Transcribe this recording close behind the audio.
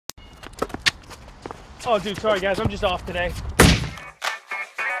Oh, dude, sorry guys, I'm just off today.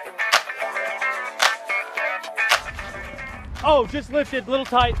 Oh, just lifted, little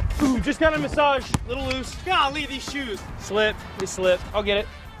tight. Ooh, just got a massage, little loose. Golly, these shoes. Slip, they slipped. I'll get it.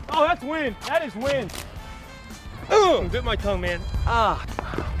 Oh, that's wind. That is wind. Ooh, bit my tongue, man. Ah.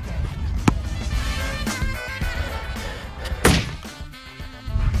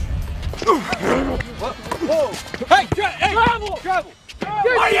 Whoa. Hey, travel! Travel!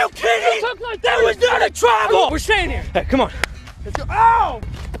 Are you kidding? Like that was not a travel! We're staying here. Hey, come on. Let's go. Ow!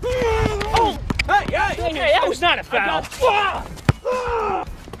 Oh! Hey, that was not a foul.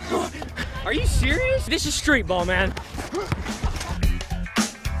 Are you serious? This is street ball, man.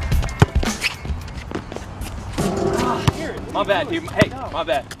 My bad, dude. Hey, my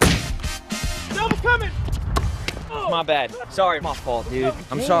bad. Double coming! Oh. My bad. Sorry, my fault, dude.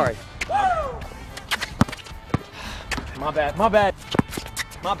 I'm sorry. My bad, my bad.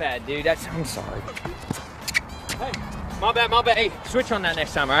 My bad, dude. I'm sorry. Hey, my bad, my bad. Hey, switch on that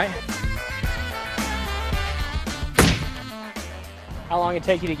next time, all right? How long did it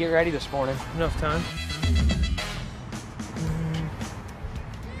take you to get ready this morning? Enough time.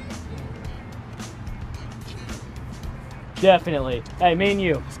 Definitely. Hey, me and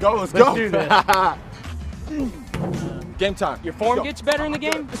you. Let's go, let's do this. Game time. Your form gets better in the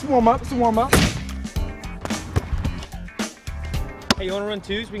game? It's a warm up, it's a warm up. Hey, you want to run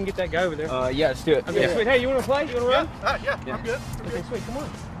twos? We can get that guy over there. Yeah, let's do it. Okay, sweet. Hey, you want to play? You want to run? Yeah, I'm good. Okay, sweet. Come on.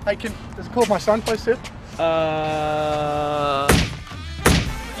 Hey, is it cool if my son plays too?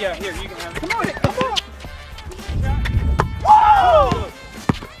 Yeah, here, you can have it. Come on, come on. Whoa!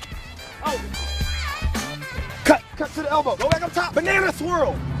 Oh. Cut to the elbow. Go back up top. Banana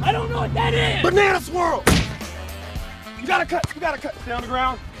swirl. I don't know what that is. Banana swirl. You gotta cut. Stay on the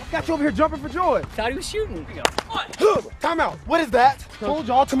ground. Got you over here jumping for joy. Thought he was shooting. Here we go. Time out. What is that? Told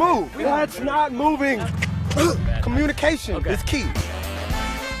y'all to move. That's not moving. Communication is key.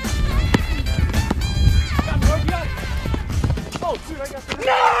 Oh, dude, I got this.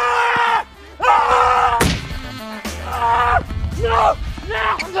 No! No! No!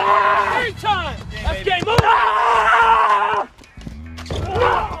 Every time! That's game over!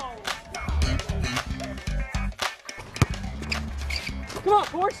 No! Come on,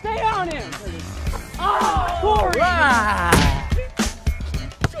 Corey, stay on him! Oh, Corey! Right.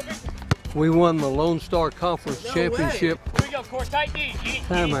 We won the Lone Star Conference Championship. Here we go, Corey, tight knee. He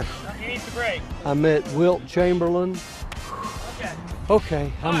needs to break. I met Wilt Chamberlain.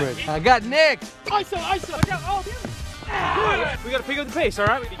 Okay, I'm ready. I got next. ISO. I got all we gotta pick up the pace, all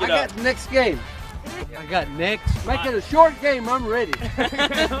right? I got the next game. I got next. Make it a short game. I'm ready.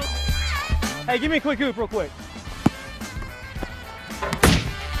 Hey, give me a quick hoop real quick.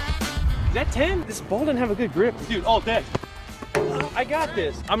 Is that 10? This ball doesn't have a good grip. Dude, all day. I got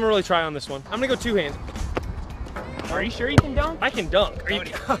this. I'm gonna really try on this one. I'm gonna go two hands. Are you sure you can dunk? I can dunk. Are you?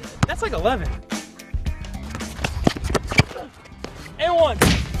 That's like 11. And one.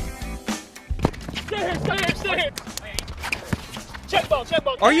 Stay here. Check ball.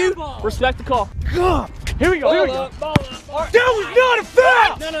 Are you? Respect the call. Here we go. Ball up. That was not a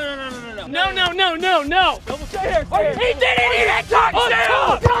foul! No. Stay here. He didn't even touch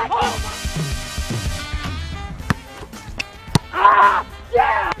Ah!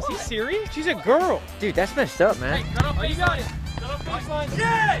 Yeah! Is he serious? She's a girl. Dude, that's messed up, man. Hey, cut off you got it. Cut off baseline.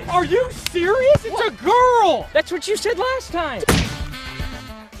 Yes! Are you serious? It's a girl! That's what you said last time.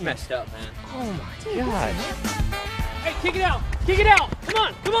 Messed up, man. Oh my gosh. Hey, kick it out.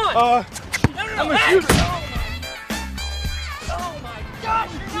 Come on. No. I'm a shooter. Oh my gosh,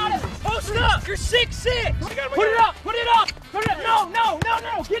 you're not a post up. You're 6'6". Put it up.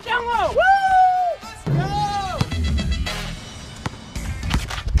 No. Get down low. Woo! Let's go.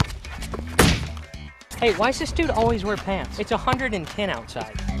 Hey, why does this dude always wear pants? It's 110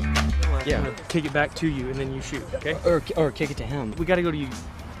 outside. Yeah. I'm gonna kick it back to you and then you shoot, okay? Or kick it to him. We gotta go to you.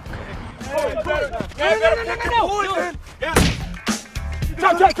 No.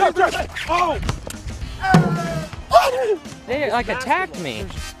 Oh! They like attacked me.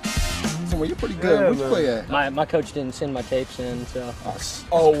 Well, you're pretty good. Where'd you play at? My coach didn't send my tapes in, so.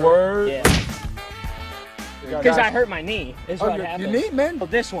 Oh, word? Yeah. Because I hurt my knee. Is what happened. Your knee, man? Well,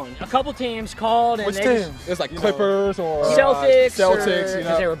 this one. A couple teams called and Which they team? just, It's like Clippers or Celtics, Celtics,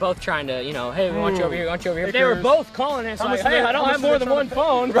 because they were both trying to, hey, we want you over here, But they were both calling us like, hey, I don't have more than one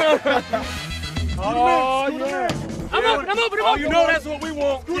phone. Oh, yeah. I'm open. Oh, you know that's what we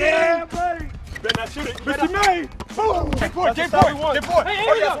want. Yeah, buddy. Better not shoot it. Mr. May. Boom. Get point. Hey,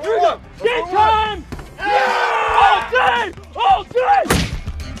 here we go. Game time. Yeah! All day.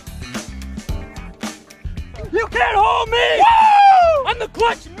 You can't hold me. Woo! I'm the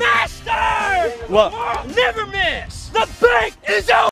clutch master! Look. Never miss! The bank is open!